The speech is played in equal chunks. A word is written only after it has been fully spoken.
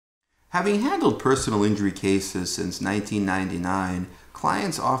Having handled personal injury cases since 1999,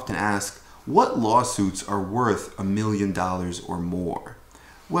 clients often ask, what lawsuits are worth $1 million or more?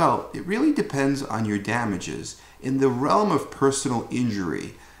 Well, it really depends on your damages. In the realm of personal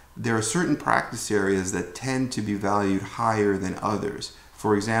injury, there are certain practice areas that tend to be valued higher than others.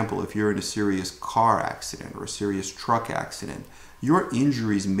 For example, if you're in a serious car accident or a serious truck accident, your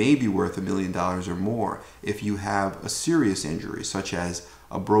injuries may be worth $1 million or more if you have a serious injury, such as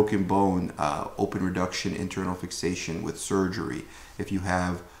a broken bone, open reduction, internal fixation with surgery. If you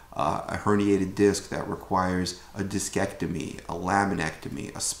have a herniated disc that requires a discectomy, a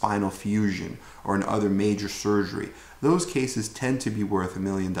laminectomy, a spinal fusion, or another major surgery, those cases tend to be worth $1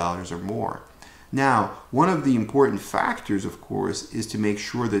 million or more. Now, one of the important factors, of course, is to make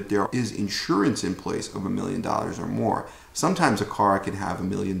sure that there is insurance in place of $1 million or more. Sometimes a car can have $1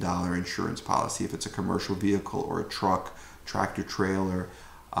 million insurance policy if it's a commercial vehicle or a truck, tractor trailer,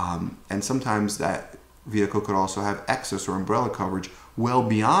 and sometimes that vehicle could also have excess or umbrella coverage well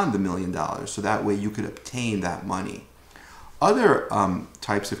beyond the $1 million, so that way you could obtain that money. Other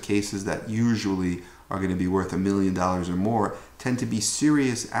types of cases that usually are going to be worth $1 million or more tend to be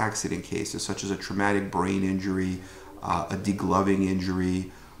serious accident cases, such as a traumatic brain injury, a degloving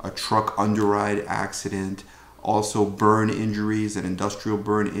injury, a truck underride accident, also burn injuries, an industrial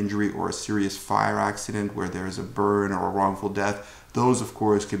burn injury, or a serious fire accident where there is a burn or a wrongful death. Those, of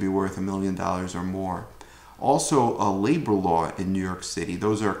course, could be worth $1 million or more. Also, labor law in New York City.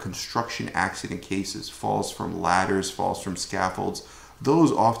 Those are construction accident cases, falls from ladders, falls from scaffolds.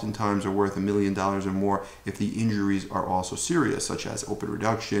 Those oftentimes are worth $1 million or more if the injuries are also serious, such as open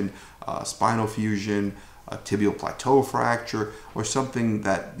reduction, spinal fusion, a tibial plateau fracture, or something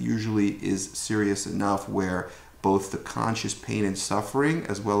that usually is serious enough where both the conscious pain and suffering,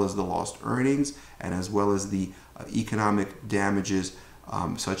 as well as the lost earnings, and as well as the economic damages,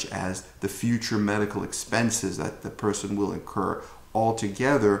 such as the future medical expenses that the person will incur,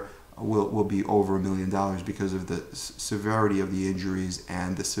 altogether will be over $1 million because of the severity of the injuries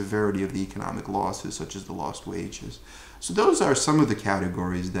and the severity of the economic losses, such as the lost wages. So those are some of the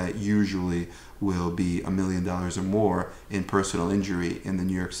categories that usually will be $1 million or more in personal injury in the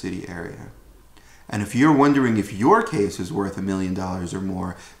New York City area. And if you're wondering if your case is worth $1 million or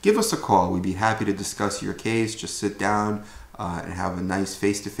more, give us a call. We'd be happy to discuss your case. Just sit down and have a nice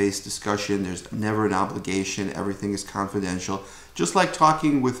face-to-face discussion. There's never an obligation. Everything is confidential. Just like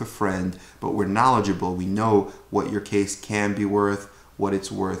talking with a friend, but we're knowledgeable. We know what your case can be worth, what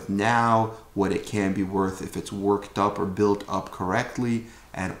it's worth now, what it can be worth if it's worked up or built up correctly,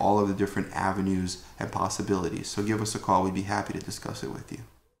 and all of the different avenues and possibilities. So give us a call. We'd be happy to discuss it with you.